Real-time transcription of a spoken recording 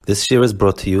This year is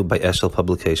brought to you by Eshel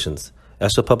Publications.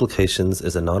 Eshel Publications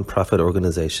is a non-profit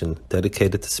organization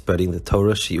dedicated to spreading the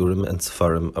Torah, Shiurim, and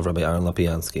Sefarim of Rabbi Aaron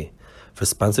Lapiansky. For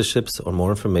sponsorships or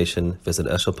more information, visit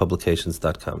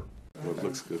eshelpublications.com. Well, it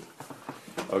looks good.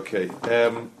 Okay,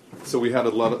 so we had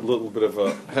little bit of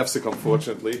a hefsek,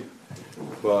 unfortunately,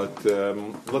 but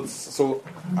So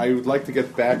I would like to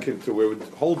get back into where we're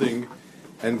holding,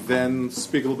 and then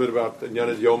speak a little bit about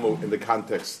Inyan Yomo in the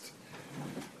context.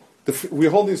 We're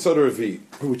holding Soda Revi,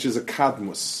 which is a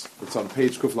kadmus. It's on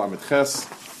page Kuf Lamed Ches,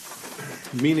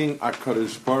 meaning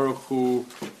HaKadosh Baruch Hu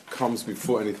comes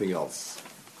before anything else.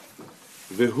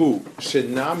 Vehu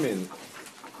shenamin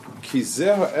ki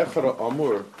zeh ha'echad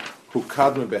ha'amur hu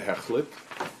kadme behechlet.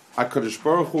 HaKadosh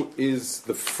Baruch Hu is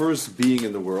the first being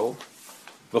in the world.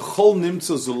 V'chol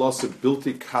nimtza zulasa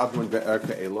bilti kadmon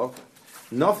be'erka elov.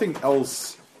 Nothing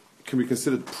else can be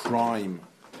considered prime.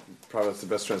 Probably that's the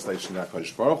best translation of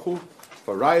HaKadosh Baruch Hu.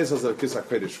 V'rayas hazar kis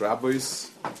HaKadosh Rabbis.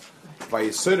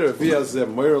 V'yisoder v'yazeh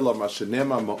moirla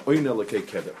mashenema ma'oina elokei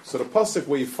kedem. So the pasuk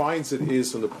where he finds it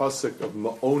is from the pasuk of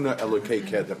ma'ona elokei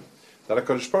kedem. That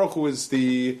HaKadosh Baruch Hu is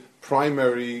the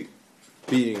primary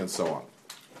being and so on.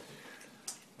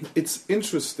 It's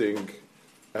interesting.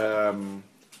 The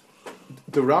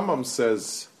Rambam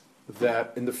says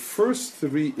that in the first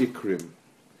three Ikkarim,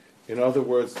 in other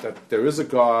words, that there is a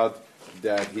God,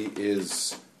 that he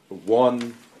is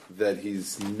one, that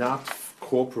he's not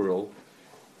corporeal,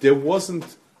 there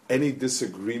wasn't any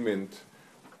disagreement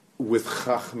with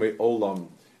Chachmei Olam.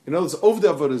 In other words,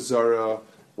 Ovdei Avodah Zarah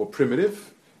were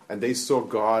primitive, and they saw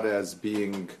God as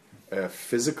being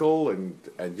physical and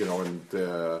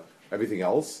everything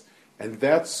else. And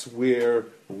that's where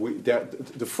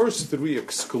the first three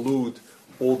exclude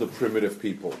all the primitive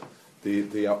people, the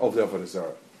Ovdei Avodah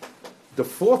Zarah. The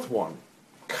fourth one,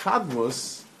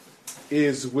 Kadmus,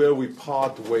 is where we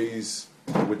part ways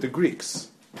with the Greeks.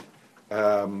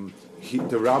 The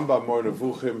Rambam Mor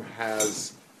Nevuchim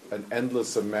has an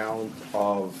endless amount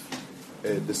of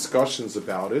discussions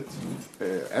about it,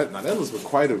 not endless, but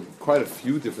quite a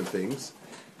few different things,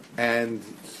 and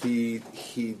he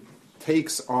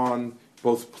takes on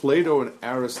both Plato and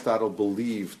Aristotle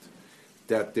believed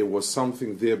that there was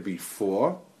something there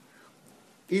before,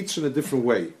 each in a different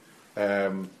way.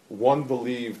 One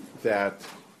believed that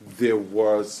there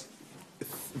were things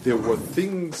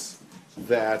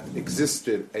that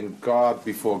existed and God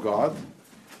before God,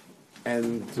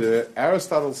 and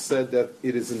Aristotle said that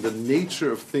it is in the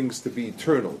nature of things to be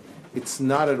eternal. It's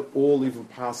not at all even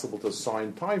possible to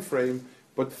assign time frame,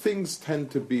 but things tend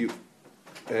to be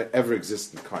ever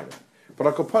existent, kind of.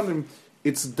 But Akapanim,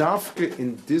 it's dafke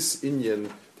in this inyan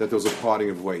that there's a parting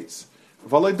of ways.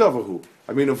 Valaydavahu.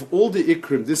 I mean, of all the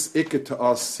Ikkarim, this Ikkar to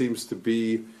us seems to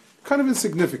be kind of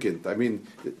insignificant. I mean,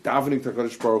 davening to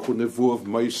HaKadosh Baruch Hu, Nevuah of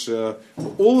Moshe,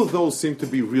 all of those seem to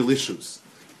be real issues.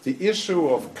 The issue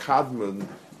of Kadmon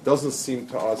doesn't seem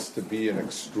to us to be an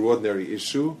extraordinary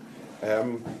issue.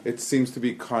 It seems to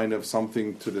be kind of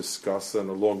something to discuss on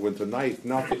a long winter night. I'd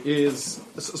like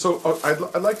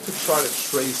to try to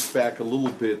trace back a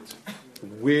little bit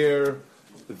where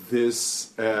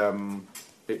this,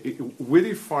 where do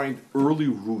you find early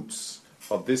roots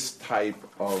of this type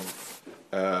of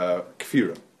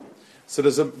kfira? So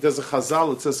there's a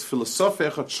chazal that says philosophe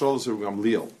echad sholos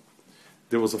Gamliel.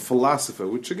 There was a philosopher,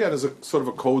 which again is a sort of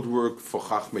a code word for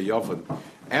Chachmei Yavin,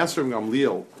 answering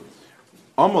Gamliel.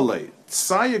 Amalei,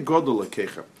 Tsaya Godol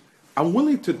Akechem. I'm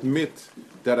willing to admit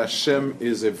that Hashem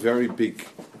is a very big,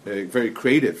 very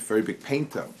creative, very big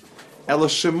painter.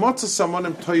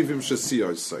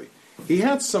 He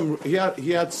had some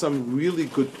really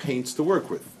good paints to work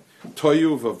with.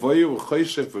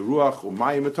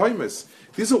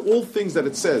 These are all things that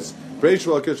it says.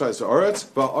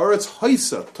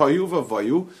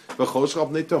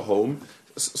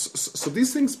 So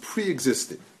these things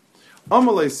pre-existed. It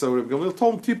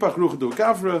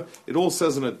all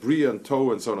says in it Bria and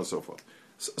Torah and so on and so forth.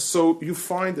 So you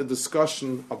find a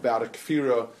discussion about a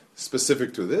kfira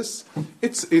specific to this.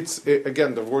 It's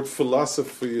again, the word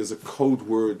philosophy is a code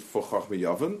word for Chachmei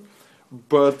Yavin,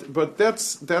 but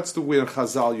that's the way in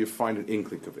Chazal you find an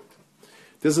inkling of it.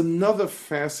 There's another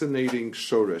fascinating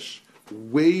shoresh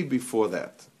way before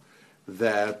that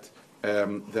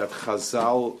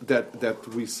Chazal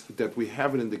that we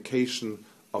have an indication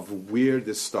of where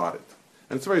this started,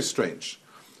 and it's very strange.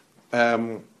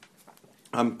 I'm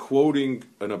quoting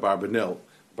in a Barbanel.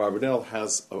 Barbanel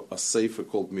has a sefer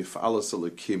called Mif'alas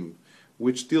Elokim,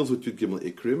 which deals with Yud Gimel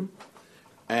Ikkarim,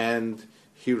 and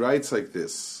he writes like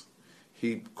this.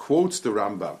 He quotes the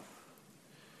Rambam,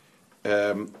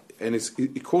 and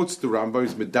he quotes the Rambam.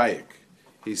 He's medayek.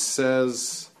 He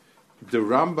says the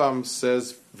Rambam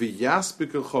says,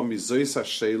 "V'yaspikecha mizois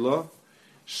hashela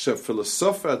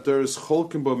shephilosopha adoris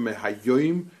cholkim bo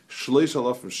mehayoim shleish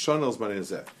alafim shana zman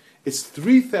ezeh." It's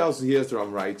 3,000 years, the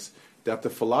Rambam writes, that the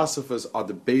philosophers are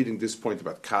debating this point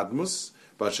about kadmus,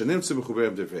 but shenim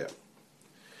tzimchubeim dever.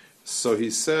 So he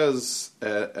says,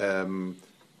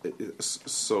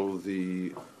 so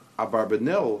the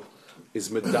Abarbanel is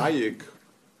medayik.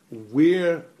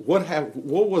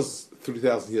 What was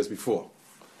 3,000 years before?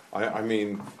 I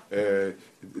mean, the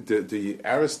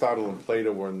Aristotle and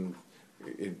Plato were in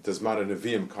Desmana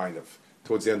Nevi'im kind of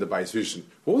towards the end of Bais Rishon.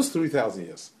 What was 3,000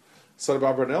 years? So the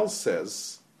Abarbanel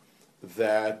says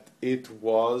that it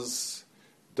was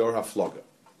Dor HaFloga.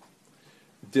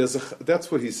 That's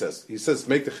what he says. He says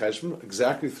make the cheshbon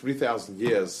exactly 3,000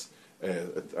 years.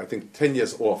 I think 10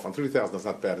 years off on 3,000. That's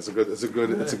not bad. It's a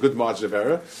good margin of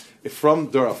error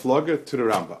from Dor HaFloga to the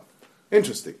Rambam.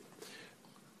 Interesting.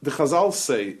 The Chazal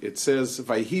say it says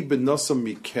Vayhi benosam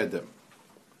mikedem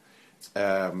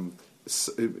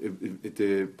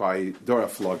by Dor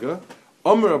HaFloga.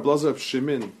 Omer Ablazer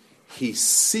Shimin he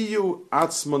siyu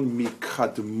atzman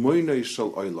mikadmoinei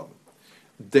shel olam.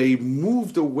 They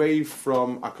moved away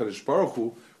from HaKadosh Baruch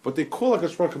Hu, but they call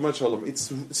HaKadosh Baruch Hu Shalom.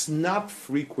 It's not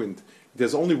frequent.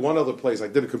 There's only one other place. I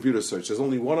did a computer search. There's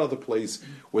only one other place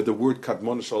where the word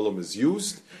Kadmon Shalom is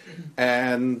used,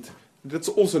 and that's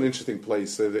also an interesting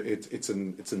place. It's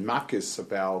in Makis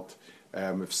about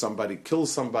if somebody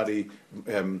kills somebody.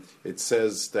 It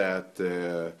says that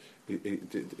the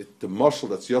mashal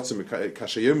that's yotzim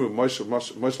kashayemu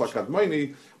mashal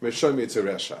kadmoni meshomi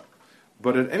etzeresha.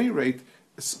 But at any rate.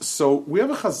 So we have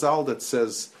a Chazal that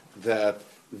says that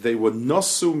they were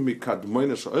nosu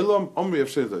mikadmoina sha'olam omri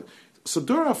avsheda. So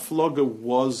Dor HaFloga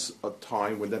was a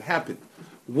time when that happened.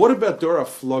 What about Dor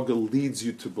HaFloga leads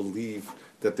you to believe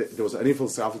that there was any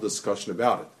philosophical discussion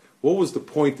about it? What was the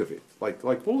point of it? Like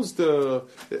what was the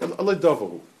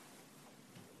Aledavu?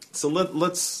 So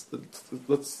let's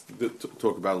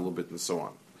talk about it a little bit and so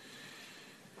on.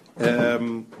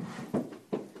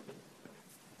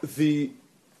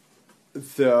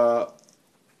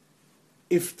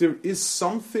 If there is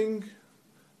something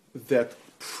that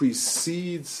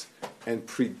precedes and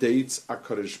predates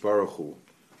HaKadosh Baruch Hu,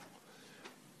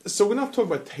 so we're not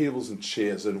talking about tables and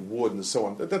chairs and wood and so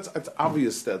on. It's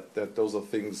obvious that those are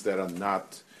things that are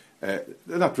not they're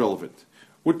not relevant.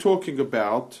 We're talking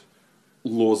about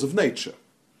laws of nature.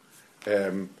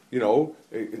 That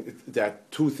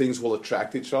two things will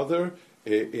attract each other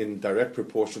in direct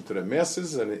proportion to their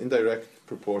masses and in indirect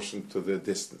proportion to the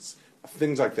distance.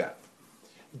 Things like that.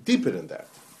 Deeper than that.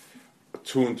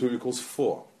 2 and 2 equals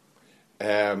 4.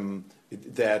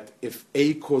 That if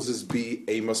A causes B,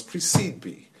 A must precede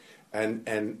B. And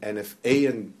if A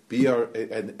and B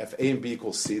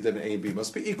equals C, then A and B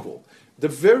must be equal. The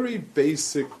very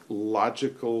basic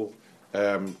logical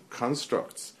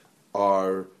constructs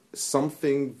are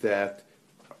something that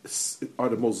are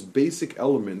the most basic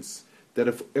elements that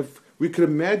if we could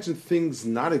imagine things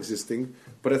not existing,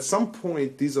 but at some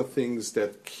point these are things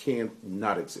that can't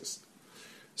not exist.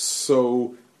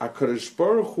 So HaKadosh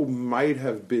Baruch Hu might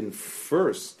have been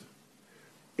first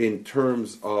in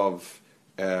terms of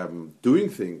doing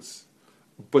things,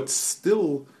 but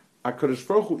still HaKadosh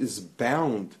Baruch Hu is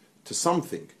bound to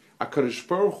something. HaKadosh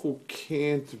Baruch Hu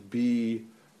can't be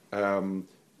above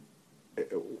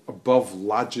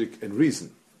logic and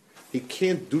reason. He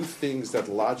can't do things that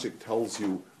logic tells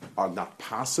you are not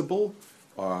possible,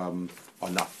 are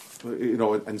not,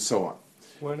 and so on.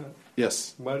 Why not?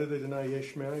 Yes. Why do they deny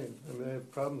Yesh Me'ayin? I mean, they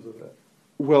have problems with that.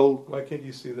 Well, why can't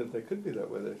you see that they could be that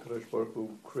way? That Kadosh Baruch Hu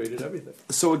created everything.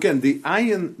 So again, the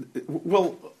ayin.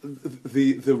 Well,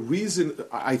 the reason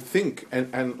I think,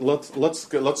 and let's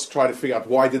try to figure out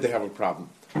why did they have a problem.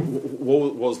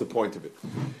 What was the point of it?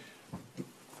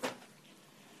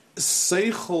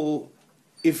 Seichel.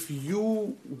 If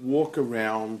you walk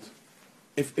around,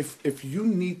 if you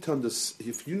need to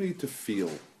if you need to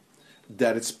feel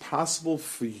that it's possible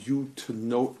for you to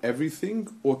know everything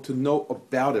or to know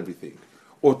about everything,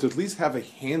 or to at least have a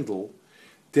handle,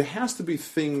 there has to be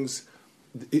things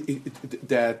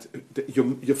that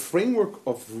your framework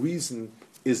of reason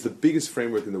is the biggest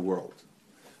framework in the world.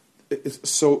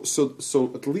 So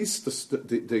at least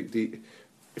the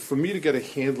for me to get a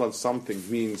handle on something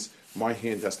means my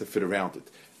hand has to fit around it.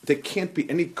 There can't be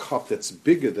any cup that's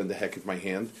bigger than the heck of my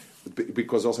hand,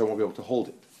 because else I won't be able to hold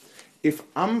it. If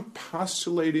I'm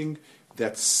postulating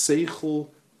that Seichel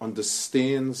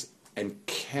understands and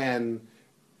can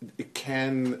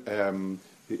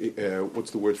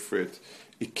what's the word for it?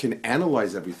 It can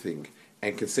analyze everything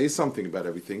and can say something about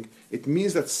everything. It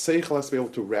means that Seichel has to be able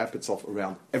to wrap itself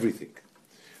around everything.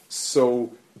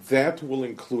 So that will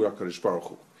include HaKadosh Baruch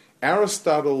Hu.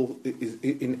 Aristotle,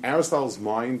 in Aristotle's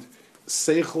mind,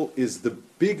 Seichel is the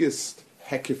biggest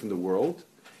hekif in the world,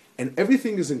 and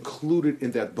everything is included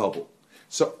in that bubble.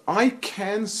 So I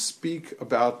can speak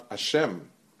about Hashem,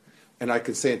 and I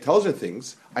can say intelligent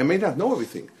things. I may not know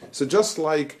everything. So just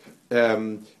like,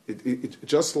 for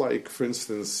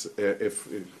instance,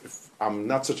 if I'm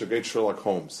not such a great Sherlock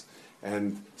Holmes,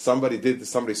 and somebody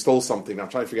stole something, I'm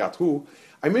trying to figure out who.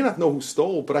 I may not know who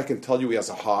stole, but I can tell you he has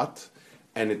a heart,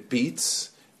 and it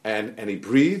beats, and he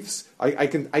breathes. I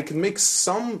can make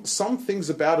some things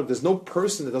about it. There's no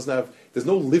person that doesn't have. There's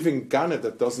no living Ghana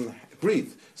that doesn't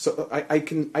breathe. So I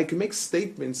can make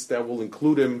statements that will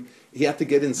include him. He had to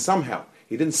get in somehow.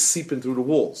 He didn't seep in through the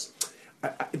walls.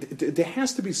 There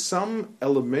has to be some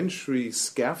elementary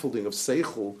scaffolding of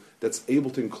seichel that's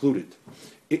able to include it.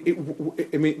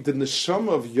 I mean, the neshama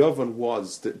of Yavan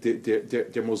was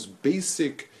their most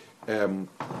basic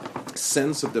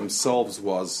sense of themselves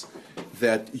was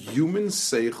that human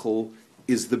seichel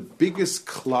is the biggest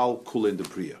klal kula in the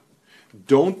bria.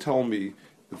 Don't tell me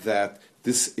that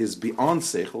this is beyond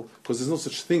seichel, because there's no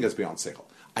such thing as beyond seichel.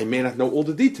 I may not know all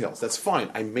the details. That's fine.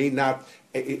 I may not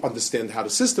understand how the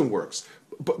system works.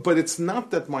 But it's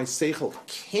not that my seichel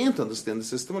can't understand the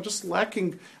system. I'm just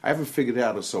lacking. I haven't figured it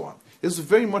out, or so on. This is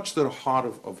very much to the heart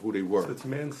of who they were. So it's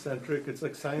man-centric. It's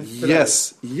like science.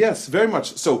 Yes, very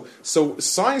much. So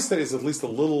science study is at least a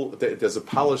little. There's a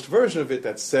polished version of it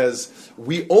that says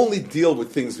we only deal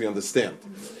with things we understand.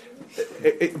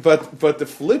 But the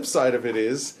flip side of it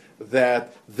is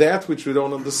that which we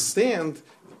don't understand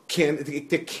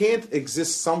there can't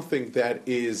exist something that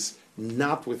is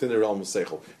not within the realm of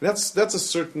seichel. That's a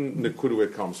certain nekuda where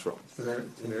it comes from. So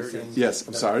yes,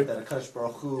 I'm sorry. That HaKadosh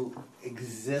Baruch Hu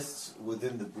exists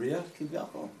within the bria,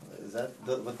 kivyachol? Is that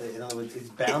in other words, it's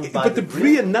bound by the bria? But the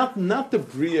bria, not the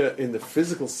bria in the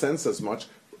physical sense as much,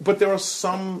 but there are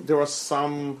some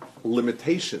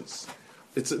limitations.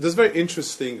 There's a very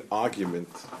interesting argument,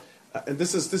 and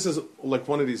this is like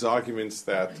one of these arguments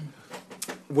that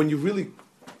when you really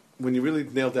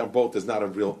nail down both, there's not a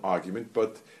real argument,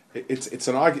 but it's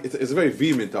an argument. It's a very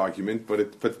vehement argument, but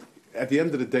at the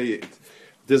end of the day,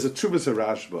 there's a Tshuvas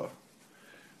Rashba.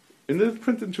 In the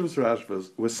printed Tshuvas Rashba,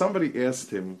 where somebody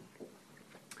asked him,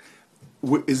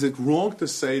 is it wrong to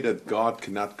say that God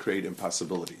cannot create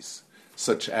impossibilities,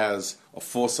 such as a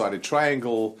four-sided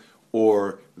triangle,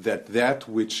 or that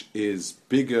which is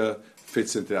bigger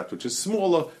fits into that which is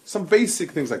smaller, some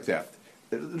basic things like that.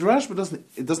 The Rashba doesn't.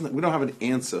 We don't have an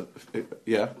answer.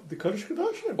 Yeah. The Kodesh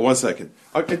Kodashim. 1 second.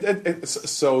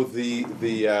 So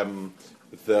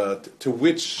to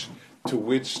which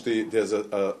there's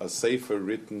a sefer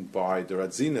written by the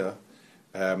Radzina,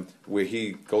 where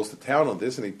he goes to town on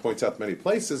this and he points out many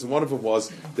places. And one of them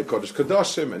was the Kodesh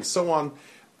Kodashim and so on.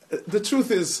 The truth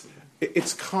is,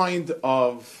 it's kind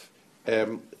of.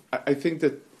 I think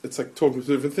that it's like talking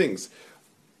two different things.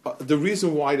 The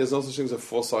reason why there's no such thing as a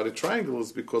four-sided triangle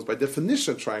is because, by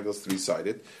definition, a triangle is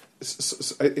three-sided.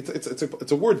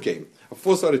 It's a word game. A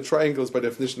four-sided triangle is, by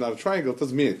definition, not a triangle. It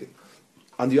doesn't mean anything.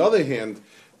 On the other hand,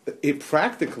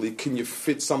 practically, can you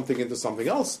fit something into something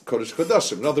else? Kodesh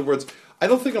Kodashim. In other words, I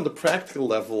don't think on the practical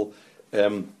level,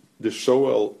 the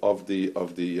Shoel of the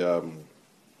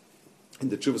in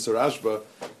the Tshuvas Rashba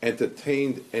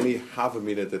entertained any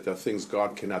havamina that there are things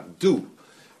God cannot do.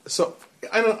 So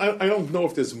I don't know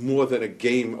if there's more than a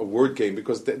word game,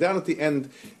 because down at the end,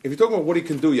 if you're talking about what he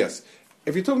can do, yes.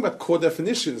 If you're talking about core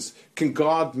definitions, can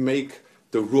God make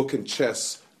the rook in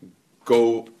chess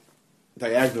go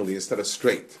diagonally instead of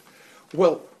straight?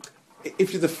 Well,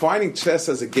 if you're defining chess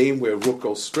as a game where rook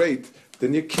goes straight,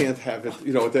 then you can't have it.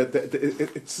 You know,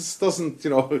 it just doesn't.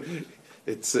 You know,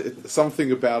 it's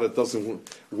something about it doesn't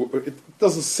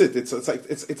sit.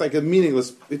 It's like a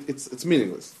meaningless. It's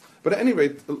meaningless. But at any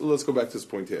rate, let's go back to this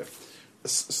point here.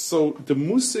 So the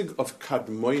musig of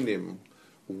kadmoinim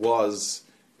was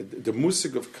that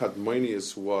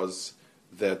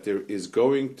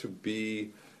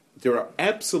there are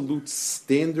absolute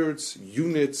standards,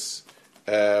 units,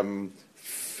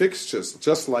 fixtures.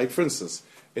 Just like, for instance,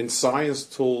 in science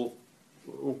till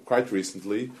quite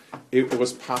recently, it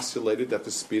was postulated that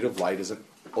the speed of light is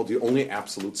the only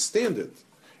absolute standard.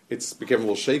 It's became a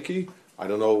little shaky. I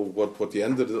don't know what the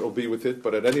end of it will be with it,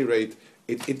 but at any rate,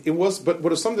 it was. But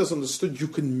if somebody has understood, you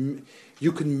can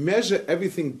measure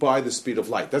everything by the speed of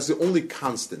light. That's the only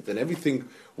constant, and everything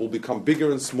will become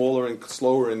bigger and smaller and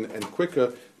slower and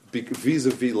quicker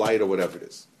vis-a-vis light or whatever it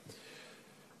is.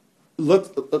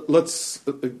 Let's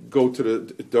go to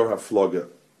the Dor HaFloga.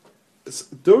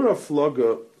 Dor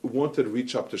HaFloga wanted to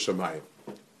reach up to Shemayim.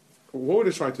 What were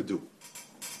they trying to do?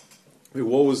 I mean,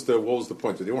 what was the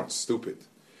point? They weren't stupid,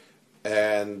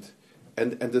 and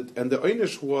the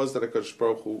einish was that HaKadosh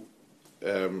Baruch Hu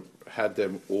had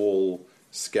them all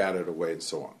scattered away and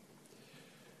so on.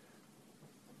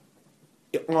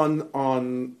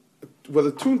 On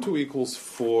whether 2 and 2 equals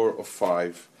 4 or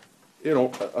 5, a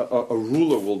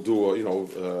ruler will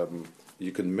do.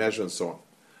 You can measure and so on.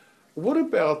 What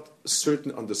about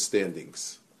certain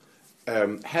understandings?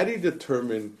 How do you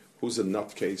determine who's a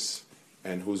nutcase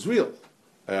and who's real?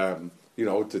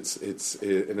 It's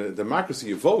in a democracy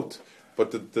you vote,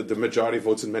 but the majority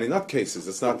votes in many nutcases.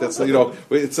 It's not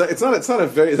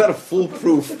a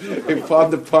foolproof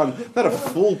pardon the pun, not a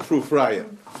foolproof riot.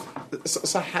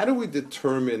 So how do we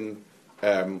determine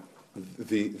the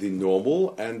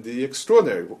normal and the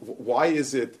extraordinary? Why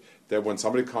is it that when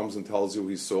somebody comes and tells you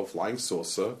he saw a flying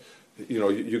saucer,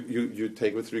 you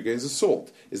take it with 3 grains of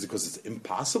salt? Is it because it's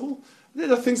impossible?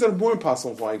 There are things that are more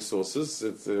impossible than flying saucers.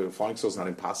 Flying saucer is not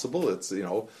impossible.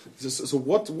 So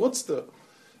what's the?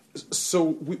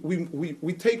 So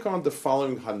we take on the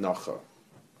following hanacha.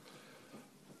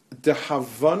 The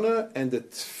Havana and the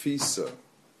Tfisa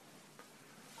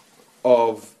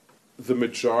of the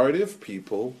majority of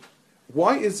people.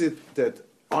 Why is it that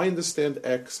I understand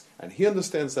X, and he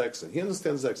understands X, and he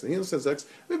understands X, and he understands X?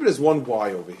 Maybe there's one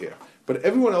Y over here, but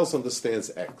everyone else understands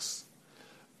X.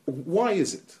 Why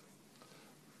is it?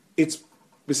 It's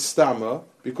bistama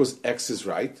because X is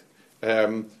right.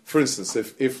 For instance,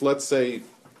 if let's say,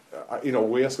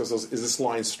 we ask ourselves, is this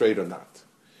line straight or not?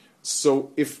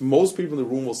 So if most people in the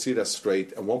room will see it as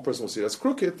straight, and one person will see it as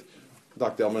crooked,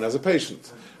 Dr. Elman has a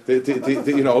patient. It's Straight in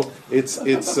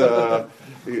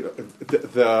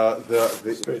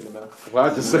the mouth.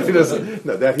 Well, to say this,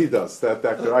 no, that he does. That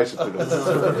Dr. Eishel does.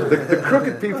 The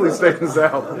crooked people he straightens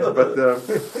out, but.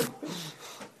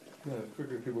 No,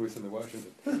 crooked people we send to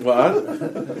Washington.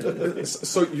 What?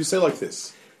 So you say like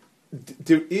this: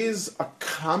 there is a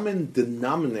common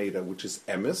denominator, which is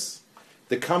emes.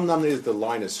 The common denominator is the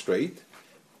line is straight,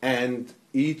 and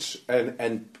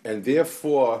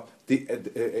therefore,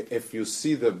 if you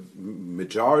see the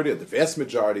majority, or the vast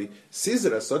majority, sees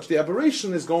it as such, the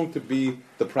aberration is going to be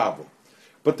the problem.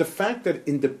 But the fact that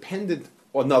independent,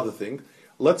 or another thing,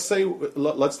 let's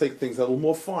take things that are a little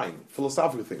more fine,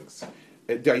 philosophical things.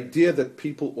 The idea that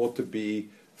people ought to be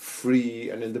free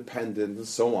and independent and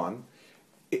so on.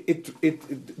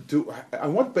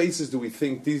 On what basis do we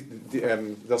think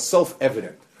they're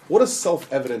self-evident? What does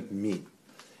self-evident mean?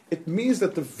 It means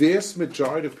that the vast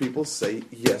majority of people say,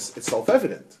 yes, it's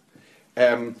self-evident.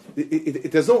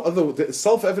 There's no other.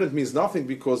 Self-evident means nothing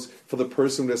because for the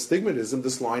person with astigmatism,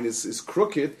 this line is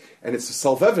crooked and it's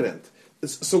self-evident.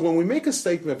 So when we make a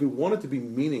statement, if we want it to be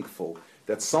meaningful,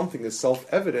 that something is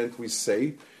self-evident, we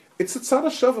say it's a tzad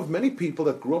hashav of many people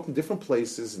that grew up in different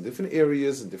places, in different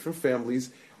areas, in different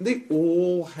families, and they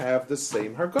all have the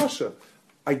same hargasha.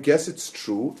 I guess it's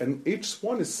true, and each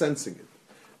one is sensing it.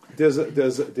 There's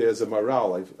a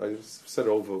moral. I've said it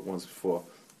over once before.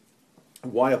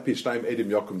 Why a pishtaim edim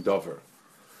yokum dover?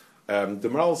 The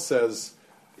moral says,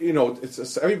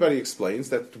 everybody explains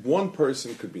that one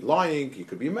person could be lying, he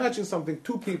could be imagining something.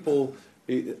 2 people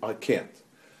can't.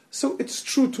 So it's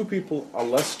true, 2 people are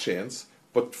less chance,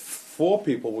 but 4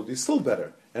 people would be still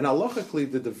better. And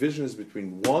halachically, the division is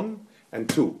between 1 and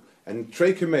 2, and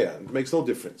trei kemeah, it makes no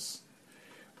difference.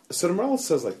 So the moral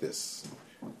says like this.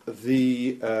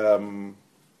 The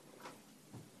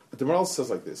moral says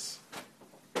like this: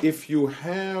 if you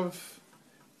have,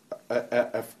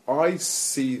 if I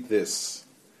see this,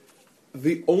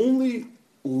 the only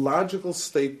logical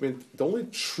statement, the only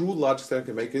true logical statement I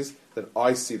can make is that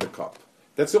I see the cup.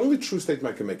 That's the only true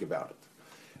statement I can make about it.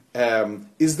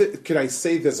 Can I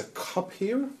say there's a cup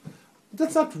here?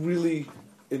 That's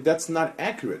not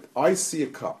accurate. I see a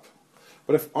cup.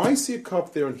 But if I see a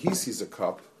cup there and he sees a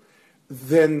cup,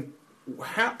 then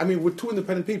we're 2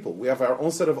 independent people. We have our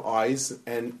own set of eyes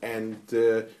and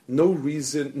no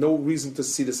reason to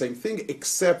see the same thing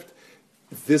except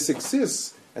this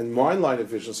exists and my line of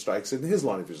vision strikes it and his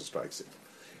line of vision strikes it.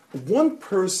 One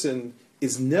person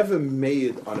is never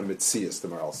made on a mitzias, the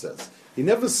Maharal says.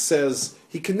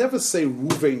 He can never say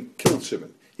Ruvain killed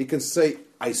Shimon. He can say,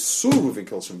 I saw Ruvain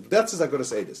kill Shimon. That's as I got to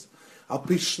say this. Al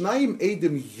pishnaim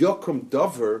edim yokum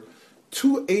dover,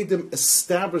 2 edim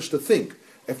established the thing.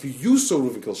 If you saw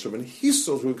Ruvain kill Shimon, he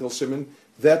saw Ruvain kill Shimon,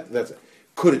 that's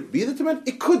could it be the Testament?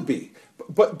 It could be.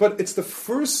 But it's the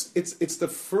first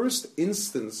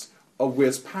instance of where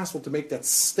it's possible to make that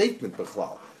statement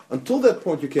b'chlal. Until that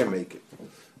point you can't make it.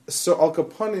 So Al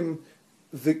Kapanim,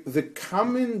 the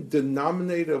common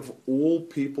denominator of all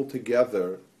people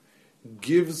together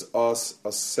gives us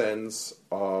a sense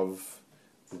of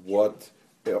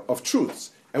of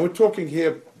truths. And we're talking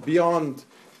here beyond.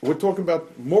 We're talking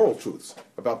about moral truths,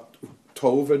 about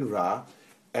tov and ra.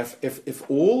 If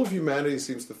all of humanity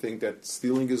seems to think that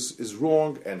stealing is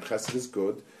wrong and chesed is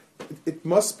good, it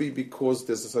must be because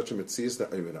there's such a mitzvah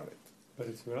that even on it. But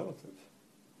it's relative.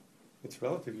 It's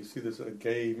relative. You see this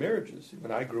gay marriages.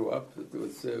 When I grew up, it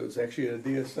was actually a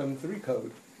DSM-3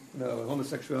 code.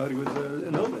 Homosexuality was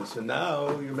an illness, and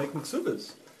now you're making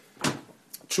ksubas.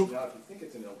 True. Now, if you think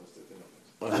it's an illness, it's an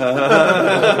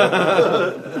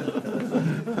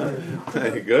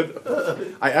illness. Good.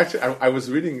 I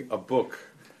was reading a book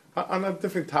on a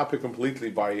different topic completely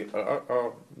by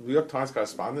a New York Times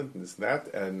correspondent and this and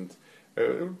that, and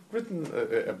written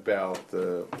about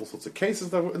all sorts of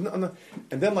cases that were,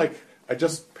 and then I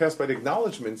just passed by the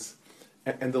acknowledgments,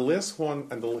 and the last one,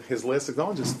 and his last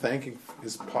acknowledgement is thanking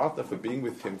his partner for being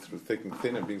with him through thick and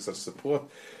thin and being such support.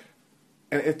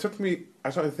 And it took me,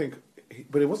 I started to think,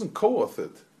 but it wasn't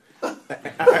co-authored. I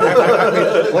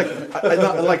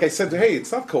said, hey,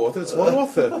 it's not co-authored, it's one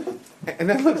author. And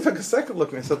then I took a second look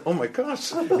and I said, oh my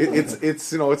gosh, it's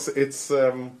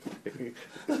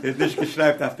Nicht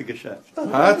geschreibt after Geschäft.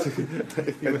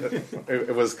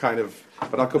 It was kind of,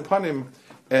 but Al Kapanim,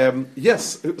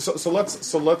 yes. So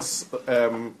let's look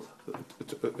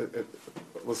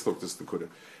this to Kuda.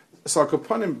 So Al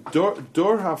Kapanim,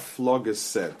 Dor HaFloges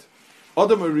said,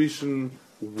 Adam Arishan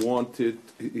wanted,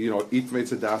 Itmei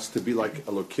Tzedas to be like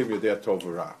Elokim Yodea Tov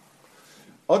Ra.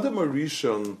 Adam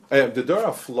Arishan, the Dor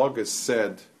HaFloges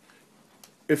said,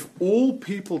 if all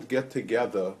people get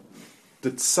together,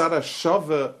 the tzara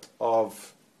shava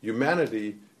of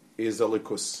humanity is a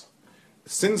likus.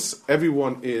 Since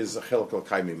everyone is a chelak al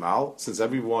kai mimal, since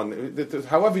everyone,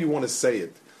 however you want to say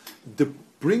it, the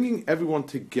bringing everyone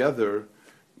together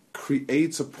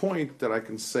creates a point that I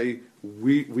can say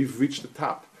we've reached the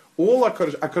top. All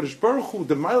HaKadosh Baruch Hu,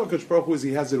 the mile of HaKadosh Baruch Hu is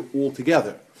he has it all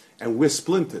together, and we're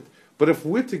splintered. But if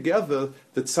we're together,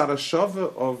 the tzara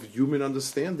shava of human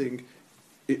understanding,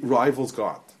 it rivals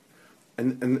God.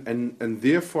 And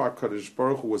therefore HaKadosh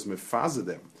Baruch Hu was mefazeh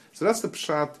them. So that's the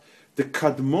pshat. The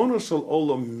kadmono shel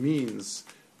olam means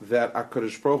that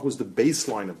HaKadosh Baruch Hu is the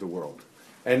baseline of the world.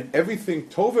 And everything,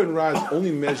 tov and ra, is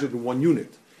only measured in one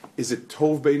unit. Is it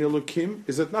tov bein elokim?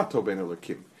 Is it not tov bein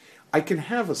elokim? I can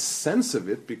have a sense of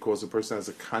it because a person has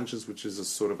a conscience which is a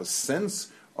sort of a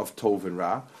sense of tov and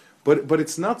ra, but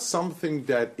it's not something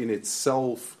that in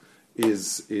itself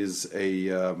is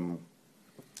the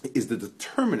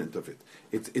determinant of it.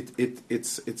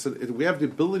 We have the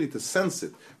ability to sense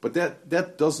it, but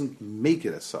that doesn't make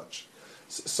it as such.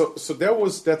 So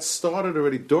that started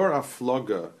already. Dor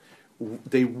HaFloga,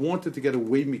 they wanted to get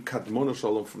away mikadmono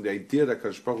shalom from the idea that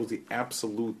Kadosh Baruch Hu is the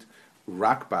absolute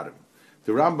rock bottom.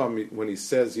 The Rambam, when he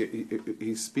says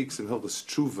he speaks in Hilchos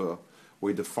Tshuva,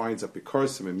 where he defines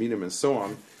apikosim and minim and so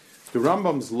on, the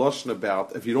Rambam's lashon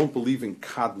about if you don't believe in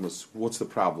kadmus, what's the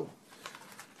problem?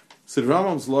 So the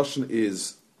Rambam's lashon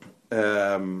is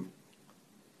Chamishem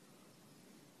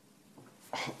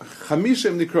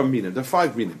nikra minim. There are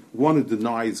 5 minim. One who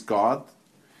denies God,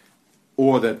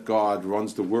 or that God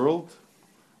runs the world,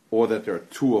 or that there are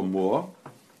 2 or more,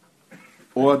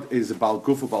 or is a bal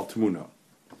guf or bal tmuna.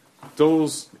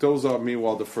 Those are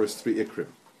meanwhile the first 3 ikrim.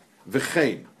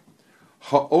 V'chein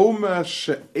ha'omer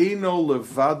she'eno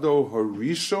levado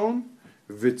harishon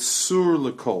v'tzur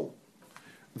lekol.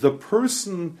 The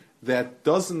person that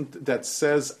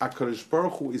says HaKadosh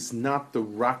Baruch Hu is not the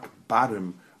rock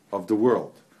bottom of the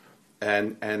world,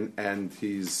 and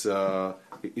he's the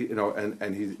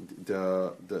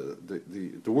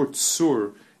word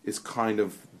sur is kind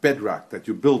of bedrock that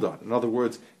you build on. In other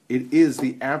words, it is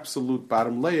the absolute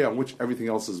bottom layer on which everything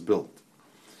else is built.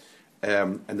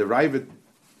 And the Ravid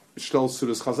Shtel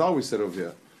Sudas Chazal, we said over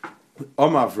here,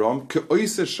 Om Avram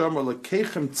ke'oise shamar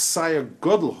lekechem tzaya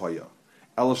godel hoya.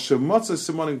 So the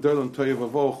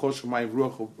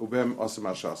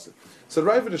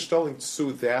Ravid is telling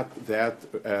to that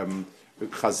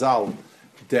Chazal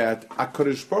that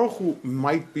HaKadosh Baruch Hu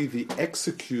might be the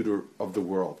executor of the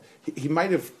world. He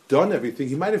might have done everything.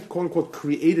 He might have quote unquote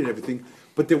created everything,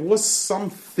 but there was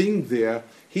something there.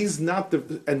 He's not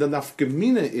and the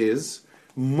nafkamina is,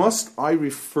 must I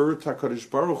refer to HaKadosh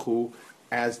Baruch Hu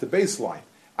as the baseline?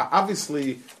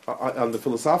 Obviously, on the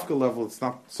philosophical level, it's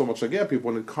not so much like people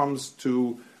when it comes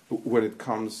to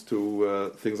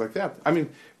things like that. I mean,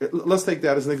 let's take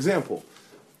that as an example.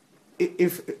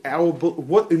 If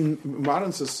what in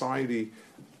modern society,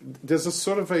 there's a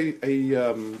sort of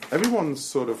everyone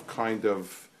sort of kind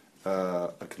of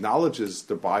acknowledges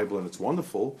the Bible and it's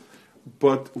wonderful,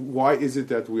 but why is it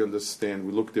that we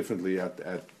look differently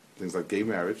at things like gay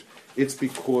marriage? It's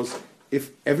because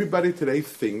if everybody today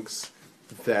thinks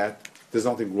that there's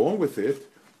nothing wrong with it,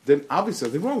 then obviously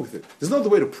there's nothing wrong with it. There's no other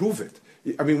way to prove it.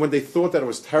 I mean, when they thought that it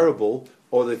was terrible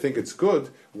or they think it's good,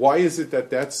 why is it that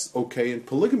that's okay and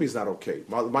polygamy is not okay?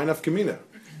 Why not kamina?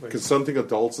 Consenting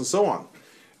adults and so on.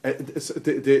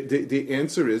 The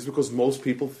answer is because most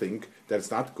people think that it's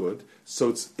not good, so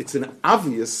it's an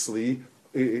obviously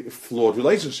flawed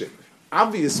relationship.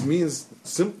 Obvious means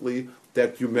simply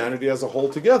that humanity as a whole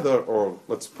together, or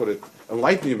let's put it,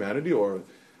 enlightened humanity, or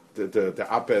the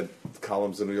op-ed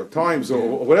columns in the New York Times,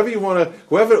 or whatever you want to,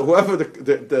 whoever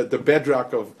the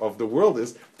bedrock of the world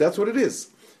is, that's what it is.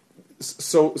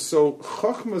 So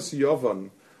Chochmas Yovan,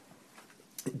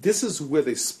 this is where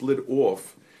they split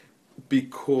off,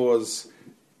 because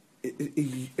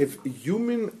if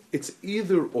human, it's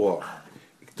either or.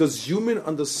 Does human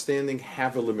understanding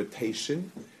have a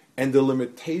limitation? And the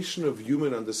limitation of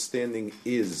human understanding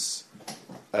is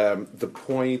the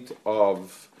point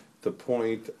of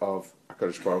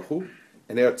HaKadosh Baruch Hu,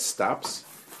 and there it stops.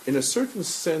 In a certain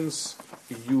sense,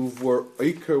 you were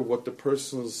Ikkar what the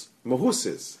person's mahus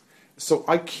is. So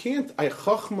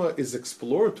Chachma is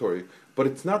exploratory, but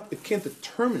it can't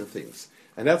determine things.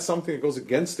 And that's something that goes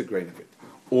against the grain of it.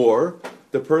 Or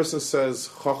the person says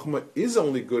Chachma is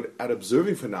only good at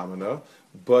observing phenomena,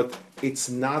 but it's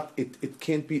not. It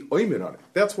can't be oimed on it.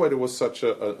 That's why there was such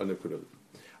a nikudah.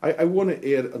 I want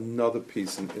to add another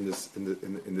piece in this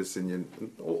Indian,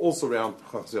 also around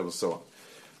Chachma and so on.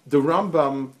 The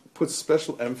Rambam puts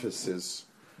special emphasis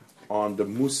on the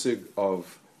musig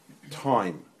of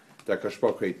time, that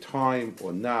Kashbok time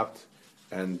or not,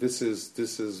 and this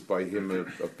is by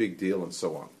him a big deal and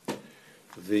so on.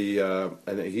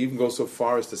 And he even goes so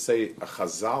far as to say a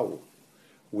chazal,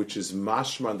 which is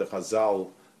mashman the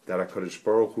chazal, that HaKadosh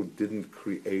Baruch Hu didn't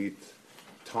create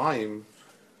time.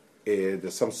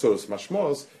 There's some sort of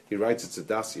mashmos. He writes it's a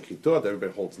das yichidot.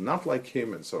 Everybody holds not like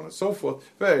him, and so on and so forth.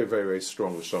 Very, very, very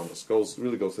strong Rishonos.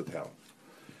 Really goes to town.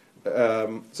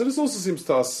 So this also seems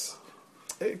to us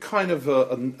kind of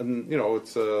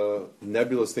it's a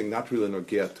nebulous thing, not really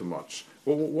nogea too much.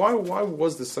 Well, why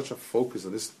was there such a focus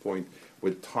at this point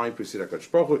with time preceding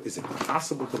HaKadosh Baruch Hu? Is it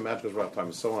possible to imagine about time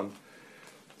and so on?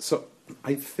 So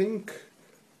I think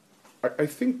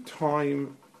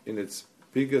time, in its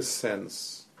biggest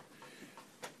sense,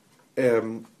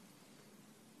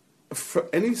 for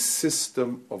any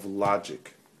system of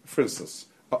logic, for instance,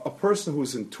 a person who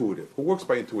is intuitive, who works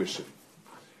by intuition,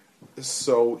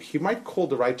 so he might call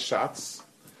the right shots,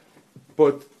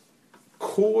 but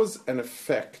cause and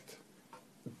effect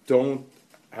don't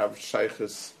have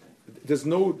shaykhs. There's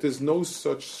no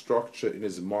such structure in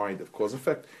his mind of cause and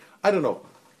effect. I don't know.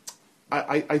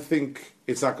 I think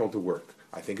it's not going to work.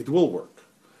 I think it will work.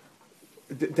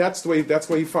 That's the way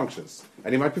he functions,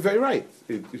 and he might be very right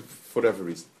for whatever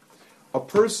reason. A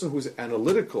person who's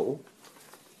analytical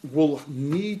will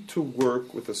need to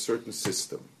work with a certain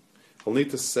system. He'll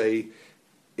need to say,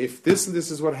 if this and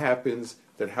this is what happens,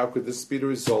 then how could this be the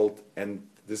result? And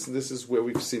this is where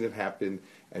we've seen it happen,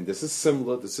 and this is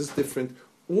similar, this is different.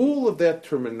 All of that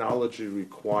terminology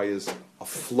requires a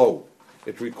flow.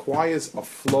 It requires a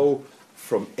flow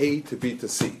from A to B to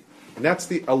C. And that's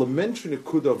the elementary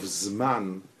nikud of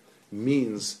Zman,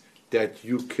 means that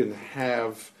you can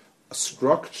have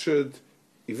structured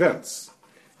events.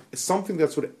 It's something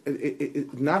that's what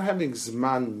not having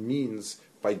Zman means,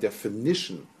 by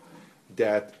definition,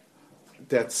 that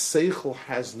Seichel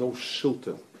has no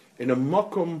shilton. In a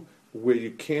makom where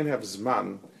you can't have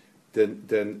Zman, then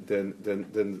there's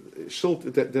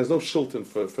no shilton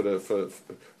for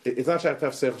it's not to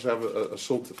have Seichel to have a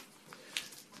shilton.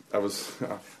 I was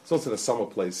also in a summer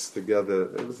place together.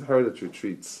 It was heritage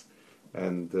retreats,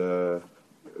 and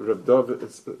Reb David,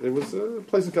 it was a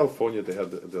place in California. They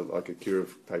had like a Kiruv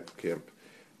type camp,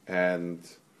 and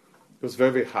it was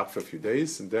very, very hot for a few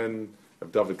days. And then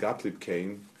Reb David Gottlieb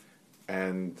came,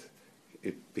 and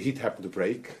the heat happened to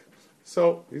break.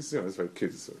 So he's very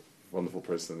cute. He's a wonderful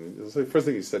person. So the first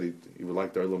thing he said, he would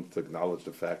like the Olam to acknowledge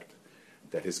the fact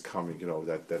that his coming,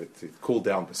 that it cooled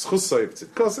down. Because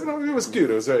it was cute.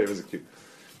 It was cute.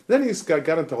 Then he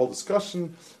got into a whole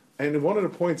discussion, and in one of the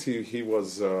points he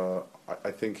was,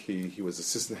 I think he was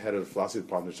assistant head of the philosophy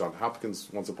department at Johns Hopkins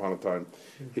once upon a time.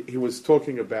 He was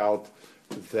talking about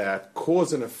that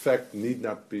cause and effect need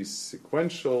not be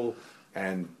sequential,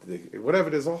 and whatever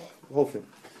it is, the whole thing.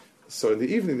 So in the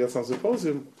evening, that's on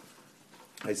symposium,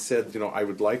 I said, I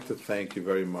would like to thank you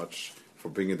very much for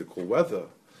bringing the cool weather,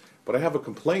 but I have a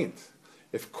complaint.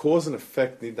 If cause and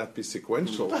effect need not be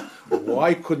sequential,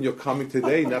 why couldn't your coming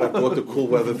today not have brought the cool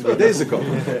weather 3 days ago?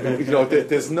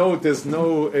 There's no.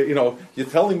 You're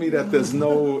telling me that there's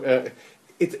no.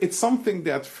 it's something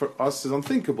that for us is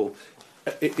unthinkable.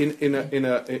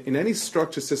 In any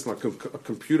structure system, like a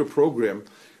computer program,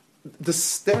 the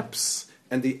steps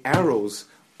and the arrows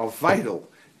are vital.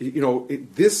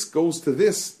 This goes to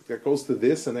this, that goes to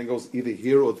this, and then goes either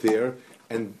here or there,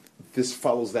 and this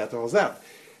follows that or that.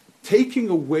 Taking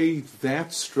away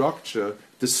that structure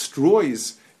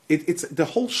destroys it. It's the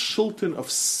whole shulton of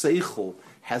seichel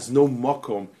has no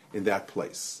makom in that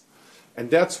place,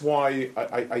 and that's why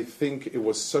I think it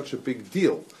was such a big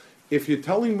deal. If you're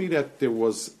telling me that there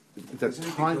was that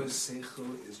Isn't time, it because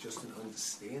seichel is just an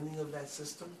understanding of that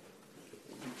system?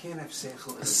 You can't have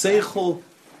seichel.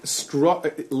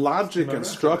 seichel, logic and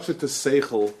structure to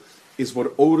seichel is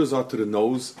what odors are to the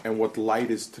nose and what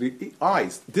light is to the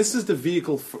eyes. This is the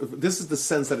vehicle. This is the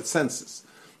sense that it senses.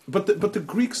 But the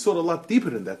Greeks saw it a lot deeper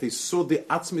than that. They saw the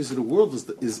atzmis of the world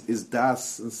is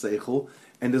das and seichel,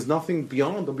 and there's nothing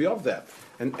beyond or beyond that.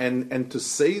 And to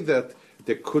say that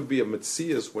there could be a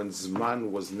metzias when zman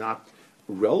was not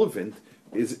relevant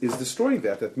is destroying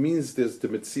that. That means the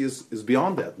metzias is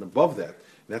beyond that and above that.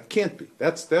 And that can't be.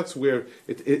 That's where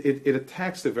it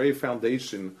attacks the very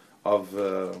foundation of.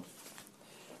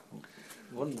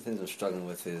 One of the things I'm struggling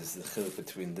with is the chiluk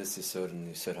between this Yisod and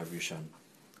the Yisod HaRishon.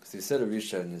 Because the Yisod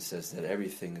HaRishon says that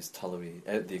everything is talui,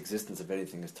 the existence of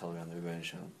anything is talui on the Rebbeinu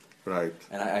Shalom. Right.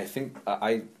 And I think,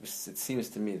 it seems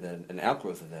to me that an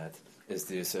outgrowth of that is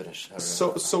the Yisod HaRishon.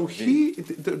 So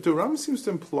the Ram seems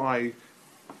to imply,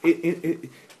 it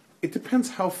depends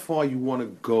how far you want to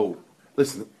go.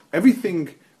 Listen,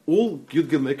 everything, all Yud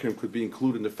Gil Ikkarim could be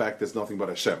included in the fact there's nothing but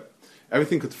Hashem.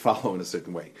 Everything could follow in a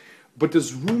certain way. But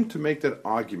there's room to make that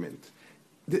argument.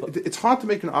 It's hard to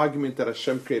make an argument that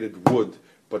Hashem created wood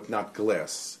but not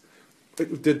glass.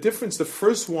 The difference, the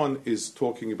first one is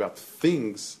talking about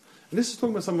things, and this is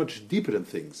talking about something much deeper than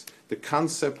things. The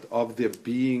concept of there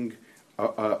being...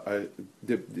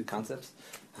 Concepts?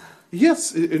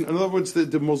 Yes, in other words,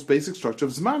 the most basic structure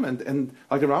of Zman. And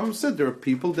like the Rambam said, there were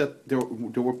people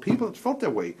that felt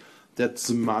that way, that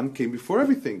Zman came before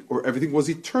everything, or everything was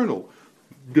eternal.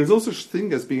 There's no such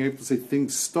thing as being able to say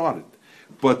things started,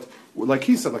 but like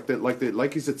he said,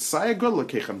 like he said,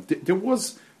 there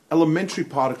was elementary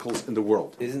particles in the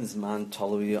world. Isn't Zman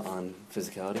talui on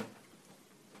physicality?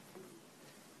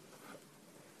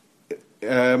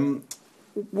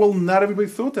 Well, not everybody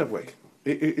thought that way.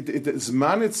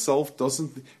 Zman itself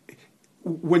doesn't.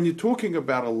 When you're talking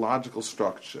about a logical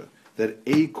structure that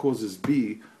A causes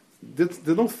B, there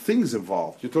are no things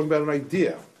involved. You're talking about an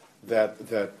idea that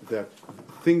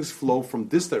things flow from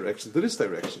this direction to this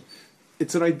direction.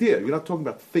 It's an idea. You're not talking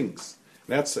about things.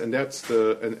 That's I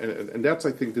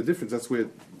think the difference. That's where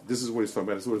this is what he's talking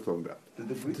about. That's what he's talking about. Did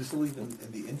the Greeks believe in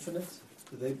the infinite?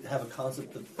 Do they have a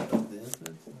concept of the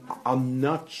infinite? I'm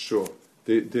not sure.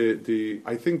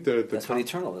 I think that's what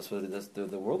eternal. That's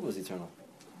the world was eternal.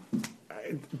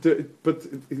 But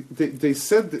they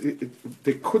said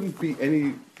there couldn't be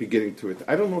any beginning to it.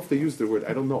 I don't know if they used the word.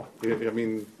 I don't know. I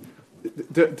mean,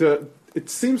 it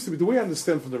seems to be the way I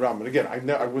understand from the Rambam. Again,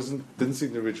 didn't see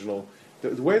the original.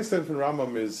 The way I understand from the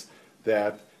Rambam is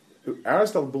that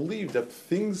Aristotle believed that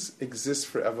things exist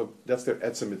forever. That's their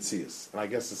etzem mitzias, and I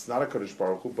guess it's not a Kodesh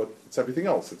Baruch Hu, but it's everything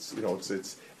else. It's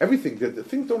everything. The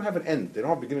things don't have an end. They don't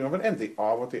have a beginning of an end. They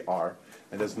are what they are,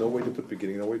 and there's no way to put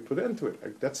beginning, no way to put end to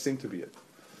it. That seemed to be it.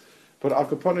 But Al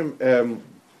Kaponim,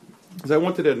 I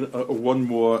wanted one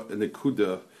more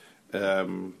nekuda.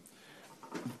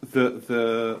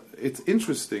 It's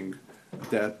interesting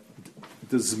that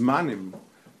the zmanim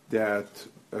that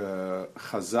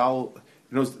Chazal.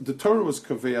 The Torah was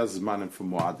kaveya zmanim for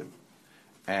Moadim,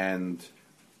 and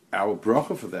our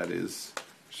bracha for that is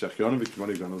shechyon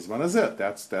v'kimoni gano zman hazeh.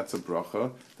 That's a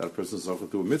bracha that a person is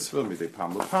zocher to a mitzvah midei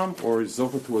pam l'pam, or is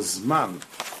zocher to a zman.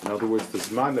 In other words, the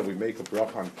zman that we make a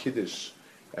bracha on kiddush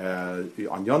on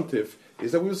yontif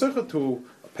is that we zocher to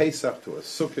a Pesach, to a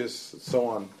Sukkot, and so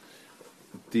on.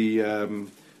 The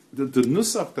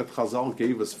nusach that Chazal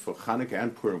gave us for Chanukah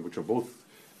and Purim, which are both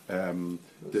the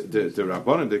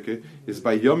Rabbanan is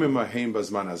by Yomim Haim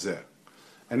Bazman Hazeh,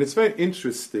 and it's very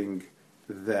interesting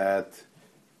that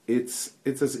it's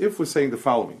as if we're saying the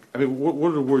following. I mean, what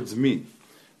do the words mean?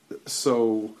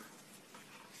 So,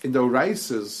 in the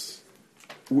Oraisas,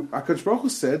 HaKadosh Baruch Hu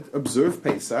said, "Observe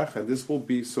Pesach," and this will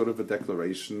be sort of a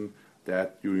declaration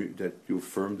that you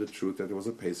affirm the truth that there was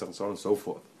a Pesach, and so on and so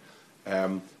forth.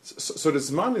 So the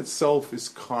Zman itself is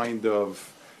kind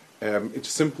of.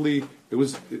 It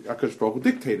was HaKadosh Baruch Hu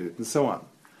dictated it, and so on.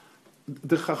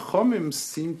 The Chachamim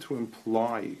seem to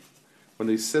imply, when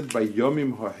they said by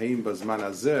Yomim Haheim Bazman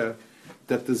Hazeh,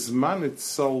 that the Zman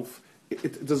itself,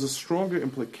 there's a stronger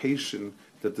implication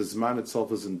that the Zman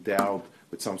itself is endowed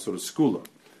with some sort of skula.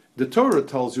 The Torah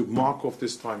tells you mark off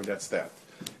this time and that's that.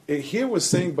 Here we're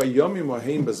saying by Yomim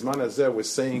Haim Bazman Hazeh, we're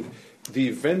saying the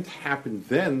event happened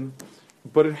then,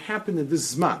 but it happened in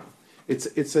this Zman.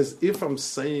 It's as if I'm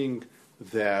saying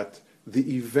that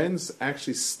the events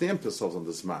actually stamp themselves on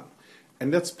the Zman.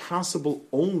 And that's possible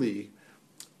only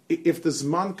if the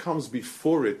Zman comes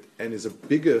before it and is a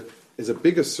bigger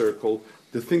circle,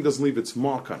 the thing doesn't leave its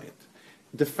mark on it.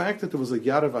 The fact that there was a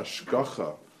Yarav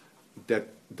Ashgacha, that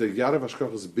the Yarav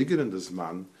Ashgacha is bigger than the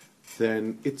Zman,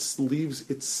 then it leaves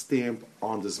its stamp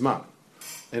on the Zman.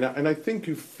 And I think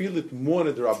you feel it more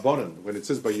in the Rabbanan. When it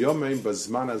says, Bayomein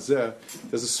Bazman Hazeh,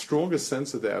 there's a stronger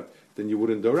sense of that than you would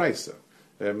in the Oraisa.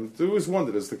 There always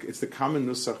wondered, it's the common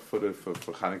nusach for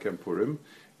Chanukah and Purim,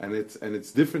 and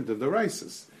it's different than the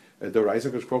Oraisas. The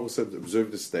Oraisa Kodesh Baruch Hu said,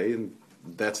 observe this day, and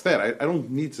that's that. I don't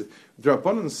need to. The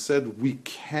Rabbanan said we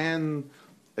can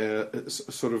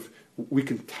we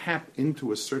can tap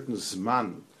into a certain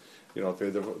Zman. You know,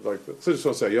 like the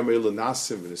Tzidus say, Yom Eila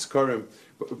Nasim and Ikkarim.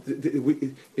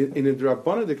 In the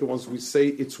Rabbanic ones, we say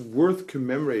it's worth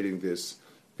commemorating this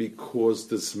because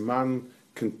the Zman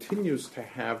continues to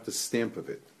have the stamp of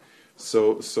it.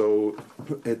 So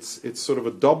it's sort of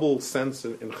a double sense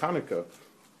in Chanukah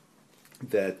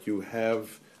that you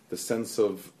have the sense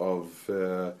of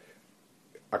HaKadosh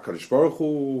Baruch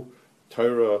Hu,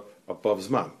 Torah above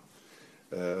Zman.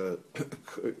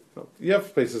 You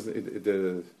have places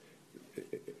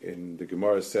in the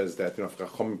Gemara says that if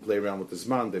Chachamim play around with the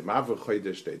Zman, they maver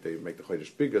chodesh, they make the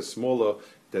chodesh bigger, smaller,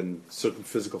 then certain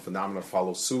physical phenomena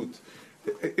follow suit.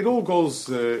 It all goes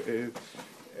ekel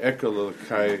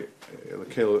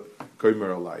lekel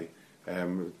gomer alai.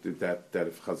 That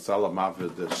if Chazal maver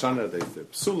the shana, the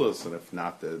psulas, and if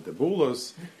not the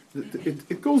bulas,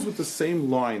 it goes with the same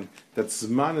line that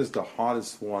Zman is the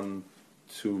hardest one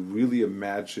to really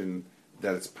imagine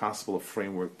that it's possible a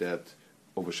framework that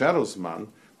overshadows Zman,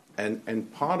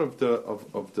 and part of the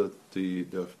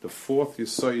fourth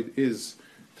Yesod is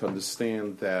to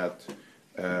understand that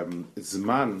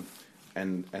Zman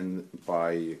and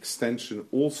by extension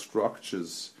all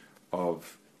structures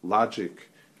of logic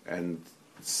and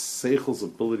Seichel's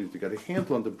ability to get a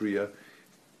handle on the Bria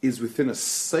is within a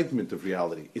segment of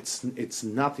reality. It's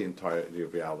not the entirety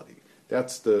of reality.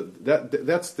 That's the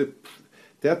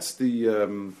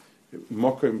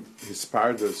Mokim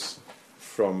Hispardas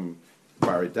from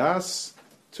Baridas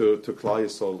to Klal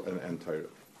Yisrael and Torah.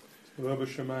 Rabbi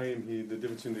Shemayim, the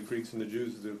difference between the Greeks and the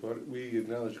Jews is that we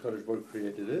acknowledge Kadosh Baruch Hu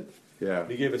created it. Yeah.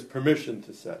 He gave us permission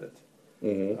to set it.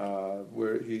 Mm-hmm.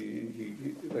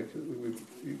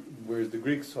 Whereas the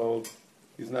Greeks hold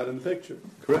he's not in the picture.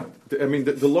 Correct. I mean,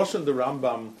 the Lashon the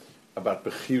Rambam about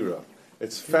Bechira.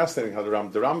 It's fascinating how the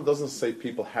Rambam doesn't say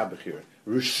people have Bechira.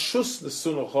 Rishus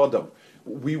Nesuno Chodam.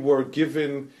 We were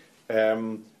given.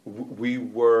 We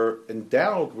were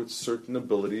endowed with certain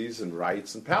abilities and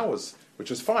rights and powers,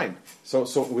 which is fine. So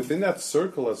within that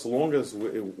circle, as long as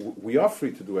we are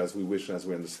free to do as we wish and as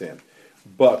we understand.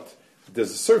 But there's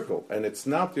a circle, and it's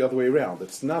not the other way around.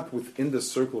 It's not within the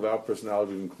circle of our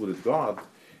personality we've included God.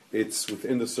 It's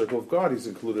within the circle of God He's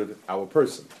included our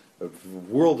person. A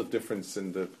world of difference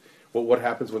in the what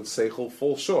happens when Seichel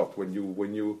falls short, when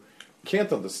you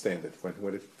can't understand it,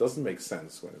 when it doesn't make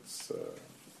sense, when it's...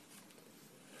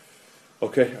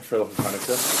 Okay, I fell off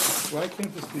Hanukkah. Why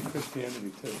can't this be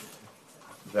Christianity too?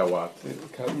 That what?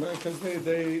 Because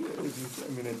they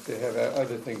have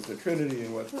other things, the Trinity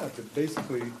and whatnot, but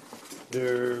basically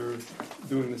they're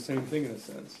doing the same thing in a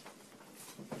sense.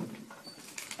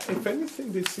 If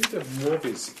anything, they seem to have more of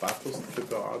a status to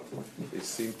God. They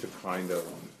seem to kind of...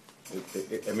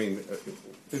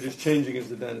 they're just changing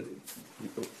his identity.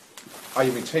 Oh,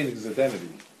 you mean changing his identity?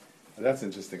 That's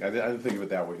interesting. I didn't think of it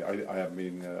that way.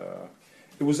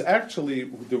 It was actually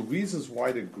the reasons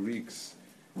why the Greeks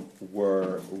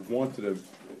wanted to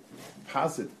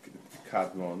posit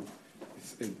Kadmon,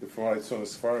 from what I saw in the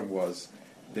Sfarim, was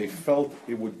they felt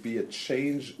it would be a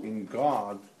change in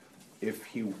God if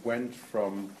he went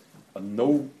from a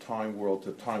no-time world to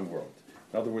a time world.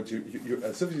 In other words, you're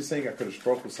as if you're saying HaKadosh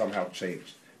Baruch Hu somehow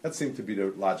changed. That seemed to be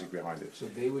the logic behind it. So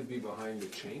they would be behind the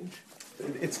change?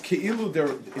 It's Ke'ilu,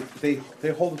 they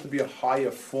hold it to be a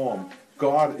higher form.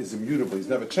 God is immutable, he's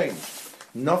never changed.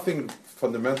 Nothing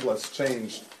fundamental has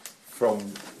changed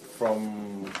from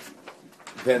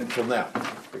then till now.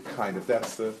 Kind of,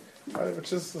 that's the...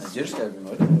 which is...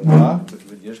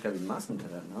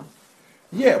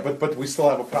 Yeah, but we still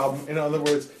have a problem. In other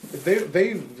words,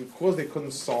 they because they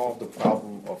couldn't solve the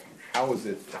problem of how is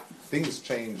it things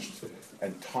changed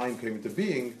and time came into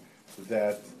being,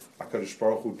 that HaKadosh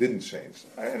Baruch Hu didn't change.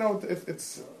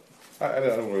 I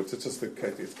don't know. It's just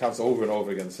it counts over and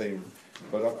over again, same.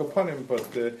 But Akapanim,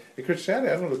 but in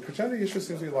Christianity, I don't know. Christianity issue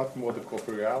seems to be a lot more the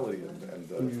corporeality and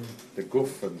the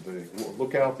goof and the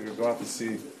look out. You go out to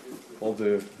see all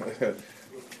the.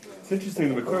 It's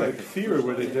interesting, the Makor Kfir,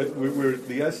 where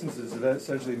the essence is that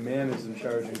essentially man is in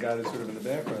charge and God is sort of in the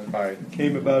background, Right.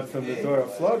 came about from the Torah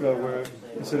Flaga, where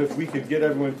he said if we could get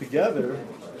everyone together,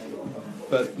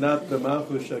 but not the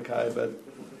Malchus Shakai, but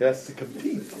Yes. to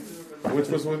compete. Which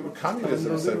was when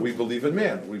communism said, we believe in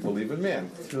man. We believe in man.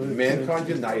 Mankind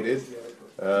united.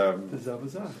 The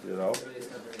Zavazah. You know.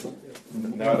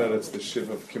 Now that it's the Shiv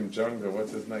of Kim Jong, or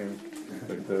what's his name?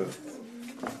 Like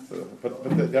but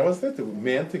that was it.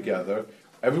 Man together,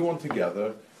 everyone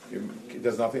together.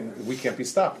 There's nothing. We can't be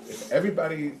stopped. If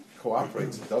everybody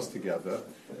cooperates and does together,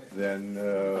 then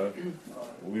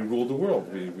we rule the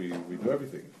world. We do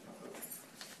everything.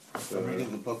 I'm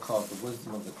reading a book called The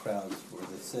Wisdom of the Crowds, where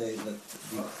they say that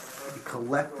the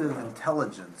collective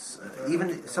intelligence,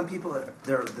 even some people,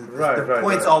 there are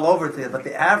points all over to it, but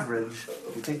the average,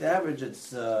 if you take the average,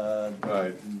 it's...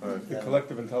 Right. The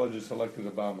collective intelligence elected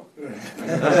Obama.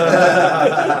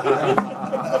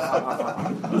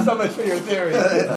 So much for your theory.